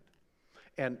commanded.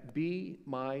 And be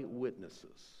my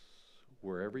witnesses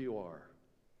wherever you are,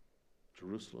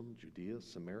 Jerusalem, Judea,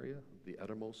 Samaria, the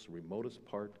uttermost, remotest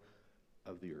part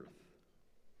of the earth."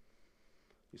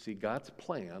 You see, God's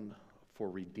plan for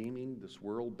redeeming this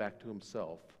world back to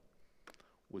himself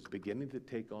was beginning to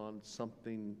take on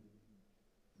something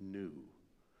new,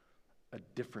 a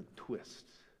different twist.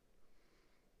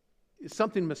 It's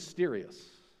something mysterious.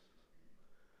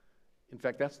 In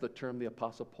fact, that's the term the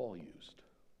Apostle Paul used.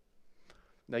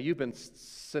 Now, you've been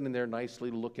sitting there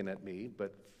nicely looking at me,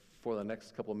 but for the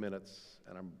next couple of minutes,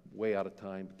 and I'm way out of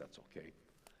time, but that's okay.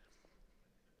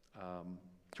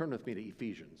 Turn with me to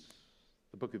Ephesians,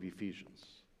 the book of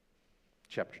Ephesians,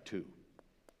 chapter 2.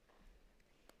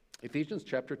 Ephesians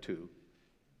chapter 2,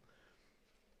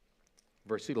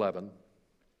 verse 11.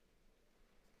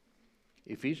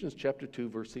 Ephesians chapter 2,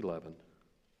 verse 11.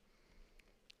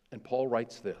 And Paul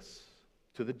writes this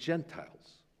to the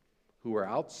Gentiles who are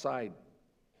outside,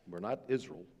 we're not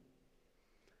Israel.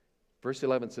 Verse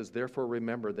 11 says, "Therefore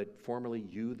remember that formerly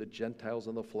you, the Gentiles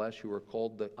in the flesh, who are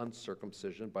called the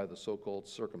uncircumcision by the so-called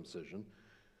circumcision,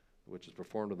 which is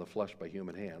performed in the flesh by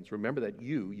human hands. Remember that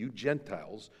you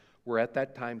Gentiles, were at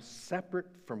that time separate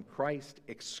from Christ,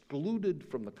 excluded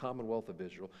from the commonwealth of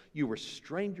Israel. You were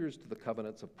strangers to the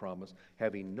covenants of promise,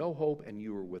 having no hope, and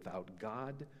you were without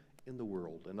God in the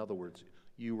world. In other words,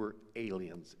 you were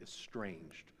aliens,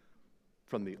 estranged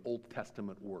from the Old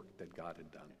Testament work that God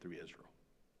had done through Israel.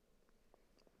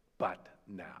 But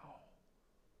now,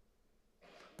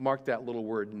 mark that little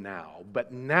word now,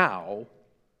 but now,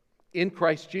 in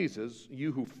Christ Jesus,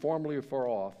 you who formerly were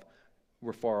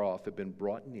far off have been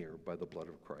brought near by the blood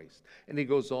of Christ. And he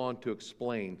goes on to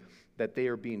explain that they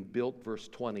are being built, verse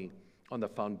 20, on the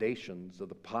foundations of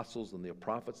the apostles and the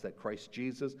prophets, that Christ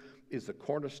Jesus is the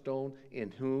cornerstone,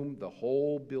 in whom the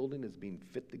whole building is being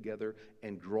fit together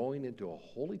and growing into a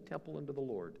holy temple unto the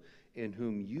Lord, in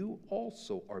whom you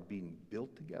also are being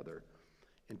built together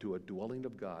into a dwelling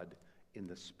of God in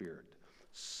the Spirit.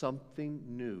 Something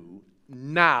new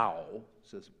now,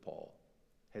 says Paul,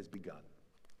 has begun.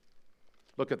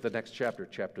 Look at the next chapter,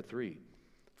 chapter 3.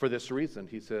 For this reason,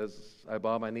 he says, I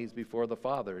bow my knees before the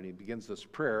Father. And he begins this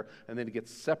prayer, and then he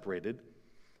gets separated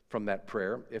from that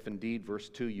prayer. If indeed, verse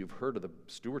 2, you've heard of the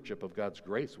stewardship of God's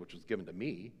grace, which was given to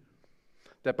me,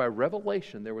 that by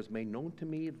revelation there was made known to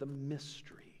me the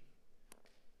mystery.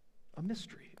 A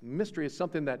mystery. Mystery is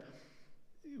something that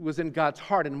was in God's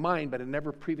heart and mind, but had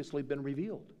never previously been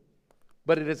revealed.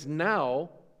 But it is now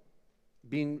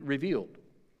being revealed.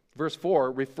 Verse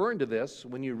 4, referring to this,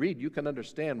 when you read, you can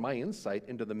understand my insight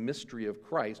into the mystery of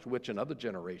Christ, which in other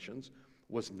generations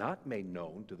was not made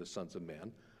known to the sons of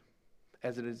men,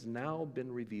 as it has now been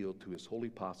revealed to his holy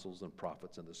apostles and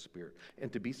prophets in the Spirit.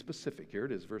 And to be specific, here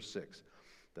it is, verse 6,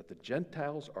 that the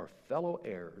Gentiles are fellow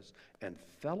heirs and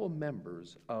fellow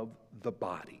members of the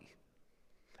body,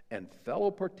 and fellow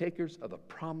partakers of the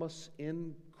promise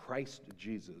in Christ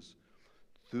Jesus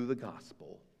through the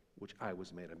gospel, which I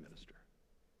was made a minister.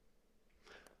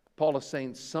 Paul is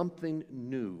saying something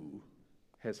new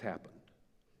has happened.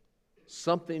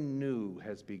 Something new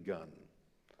has begun.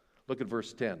 Look at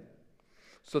verse 10.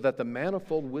 So that the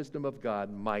manifold wisdom of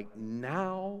God might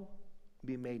now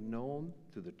be made known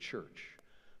to the church,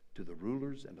 to the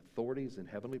rulers and authorities in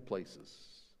heavenly places,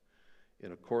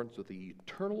 in accordance with the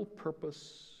eternal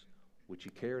purpose which he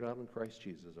carried out in Christ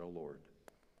Jesus our Lord.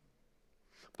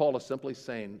 Paul is simply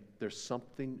saying there's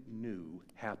something new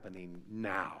happening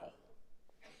now.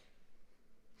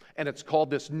 And it's called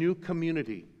this new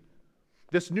community,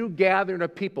 this new gathering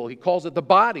of people. He calls it the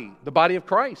body of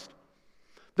Christ.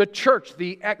 The church,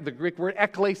 the Greek word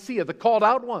ekklesia, the called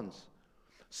out ones.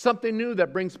 Something new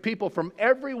that brings people from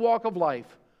every walk of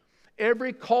life,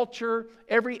 every culture,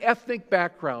 every ethnic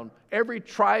background, every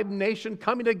tribe, nation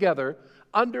coming together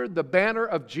under the banner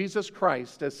of Jesus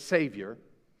Christ as Savior,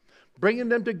 bringing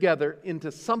them together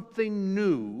into something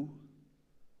new,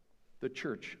 the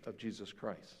church of Jesus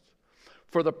Christ,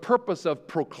 for the purpose of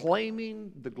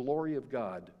proclaiming the glory of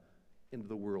God into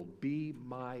the world. Be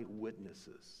my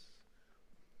witnesses.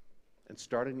 And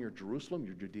start in your Jerusalem,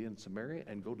 your Judea and Samaria,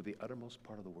 and go to the uttermost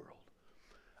part of the world.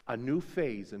 A new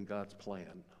phase in God's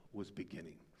plan was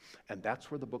beginning. And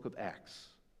that's where the book of Acts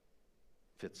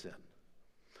fits in.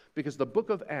 Because the book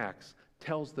of Acts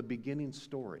tells the beginning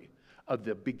story of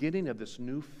the beginning of this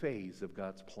new phase of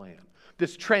God's plan.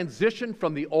 This transition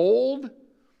from the old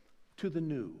to the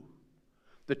new.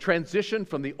 The transition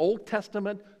from the Old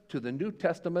Testament to the New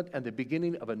Testament, and the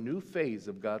beginning of a new phase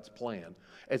of God's plan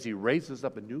as he raises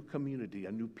up a new community,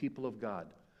 a new people of God,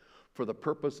 for the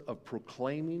purpose of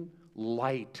proclaiming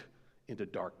light into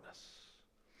darkness.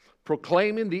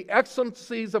 Proclaiming the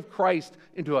excellencies of Christ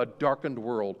into a darkened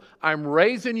world. I'm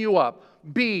raising you up.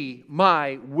 Be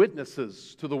my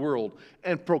witnesses to the world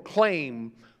and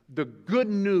proclaim the good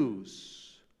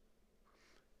news.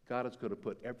 God is going to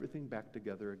put everything back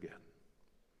together again.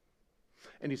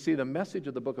 And you see, the message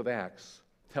of the book of Acts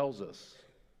tells us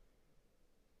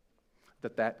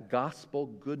that gospel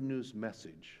good news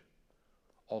message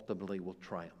ultimately will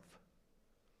triumph.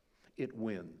 It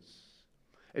wins.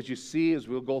 As you see, as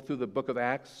we'll go through the book of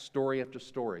Acts, story after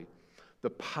story,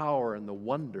 the power and the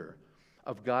wonder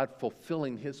of God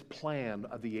fulfilling his plan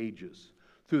of the ages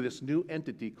through this new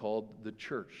entity called the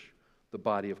church, the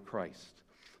body of Christ.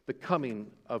 The coming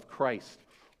of Christ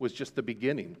was just the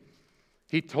beginning.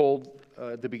 He told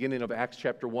at the beginning of Acts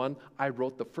chapter 1, I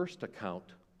wrote the first account,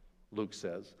 Luke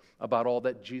says, about all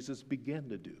that Jesus began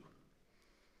to do.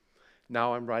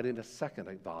 Now I'm writing a second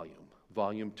volume,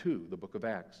 volume 2, the book of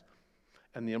Acts.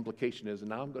 And the implication is,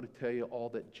 now I'm going to tell you all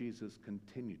that Jesus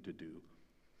continued to do.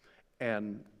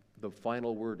 And the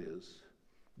final word is,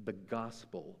 the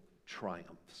gospel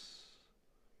triumphs.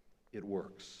 It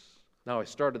works. Now I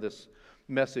started this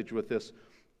message with this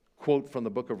quote from the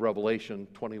book of Revelation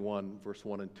 21, verse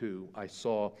 1 and 2, I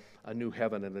saw a new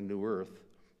heaven and a new earth.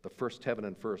 The first heaven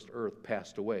and first earth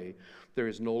passed away. There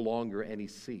is no longer any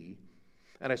sea.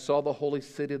 And I saw the holy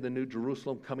city, the new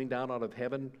Jerusalem, coming down out of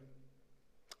heaven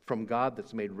from God,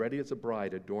 that's made ready as a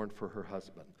bride adorned for her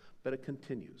husband. But it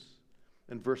continues.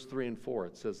 In verse 3 and 4,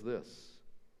 it says this.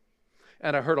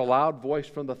 And I heard a loud voice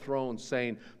from the throne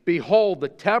saying, Behold, the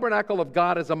tabernacle of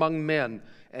God is among men,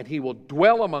 and he will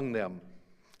dwell among them.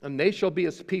 And they shall be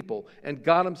his people, and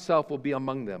God himself will be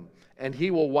among them. And he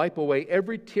will wipe away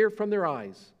every tear from their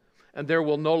eyes. And there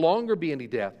will no longer be any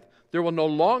death. There will no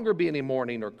longer be any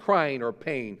mourning or crying or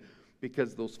pain,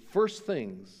 because those first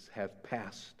things have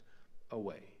passed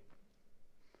away.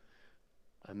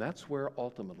 And that's where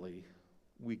ultimately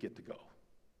we get to go.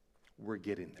 We're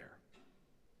getting there.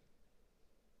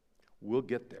 We'll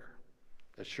get there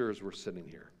as sure as we're sitting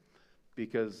here.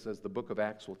 Because as the book of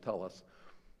Acts will tell us,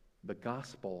 the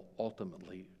gospel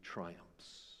ultimately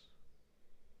triumphs.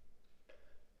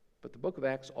 But the book of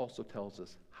Acts also tells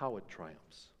us how it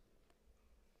triumphs.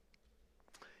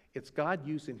 It's God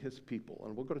using his people,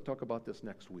 and we're going to talk about this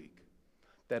next week,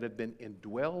 that have been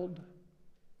indwelled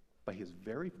by his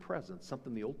very presence,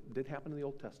 something did happen in the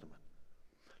Old Testament.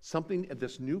 Something in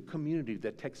this new community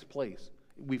that takes place.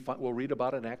 We'll read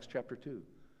about it in Acts chapter 2.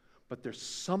 But there's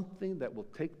something that will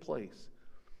take place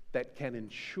that can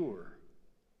ensure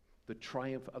the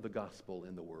triumph of the gospel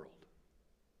in the world.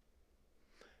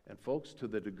 And folks, to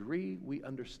the degree we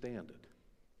understand it,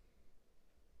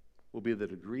 will be the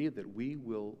degree that we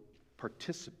will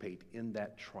participate in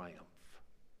that triumph.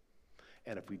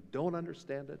 And if we don't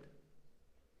understand it,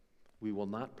 we will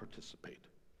not participate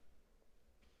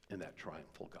in that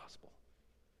triumphal gospel.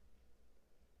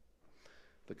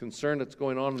 The concern that's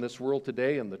going on in this world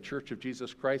today, in the Church of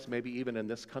Jesus Christ, maybe even in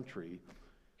this country,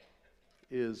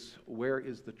 is where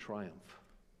is the triumph?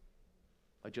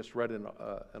 I just read an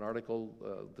article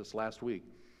this last week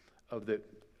of the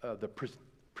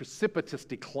precipitous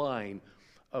decline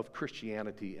of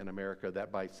Christianity in America,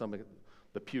 that by some of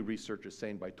the Pew Research is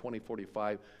saying by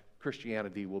 2045,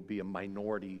 Christianity will be a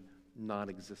minority,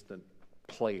 non-existent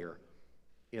player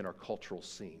in our cultural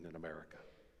scene in America.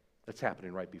 That's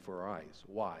happening right before our eyes.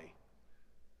 Why?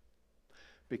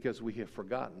 Because we have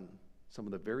forgotten some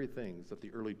of the very things that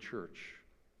the early church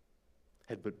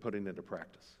had been putting into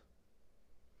practice.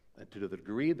 And to the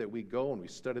degree that we go and we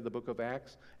study the book of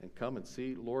Acts and come and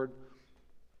see, Lord,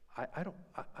 I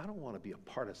don't want to be a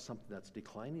part of something that's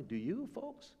declining. Do you,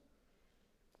 folks?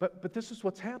 But this is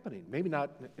what's happening. Maybe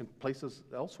not in places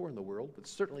elsewhere in the world, but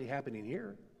certainly happening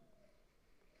here.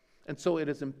 And so it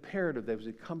is imperative that as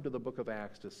we come to the book of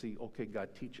Acts to see, okay, God,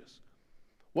 teach us.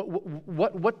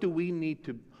 What do we need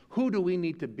to, who do we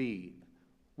need to be?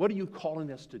 What are you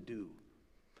calling us to do?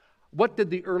 What did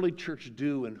the early church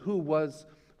do, and who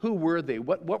were they?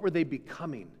 What were they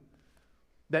becoming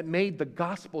that made the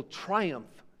gospel triumph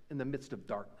in the midst of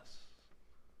darkness?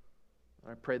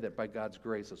 I pray that by God's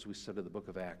grace, as we study the book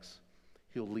of Acts,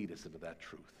 he'll lead us into that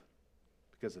truth,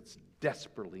 because it's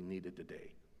desperately needed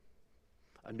today.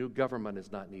 A new government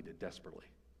is not needed desperately.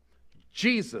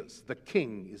 Jesus, the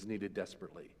King, is needed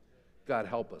desperately. God,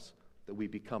 help us that we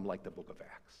become like the book of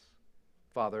Acts.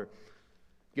 Father,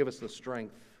 give us the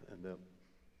strength and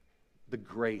the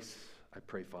grace, I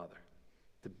pray, Father,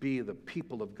 to be the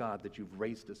people of God that you've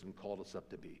raised us and called us up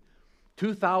to be.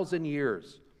 2,000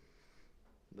 years,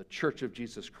 the Church of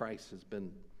Jesus Christ has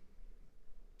been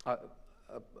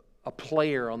a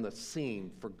player on the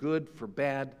scene, for good, for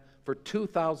bad. For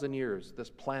 2,000 years,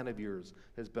 this plan of yours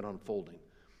has been unfolding.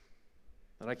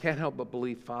 And I can't help but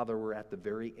believe, Father, we're at the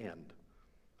very end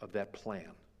of that plan.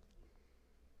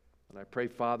 And I pray,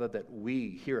 Father, that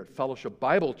we here at Fellowship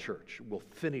Bible Church will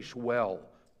finish well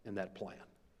in that plan.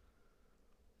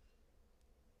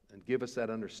 And give us that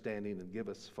understanding, and give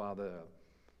us, Father,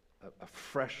 a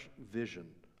fresh vision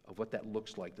of what that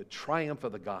looks like, the triumph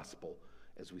of the gospel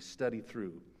as we study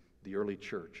through the early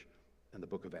church and the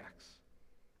book of Acts.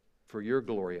 For your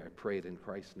glory, I pray it in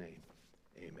Christ's name.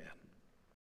 Amen.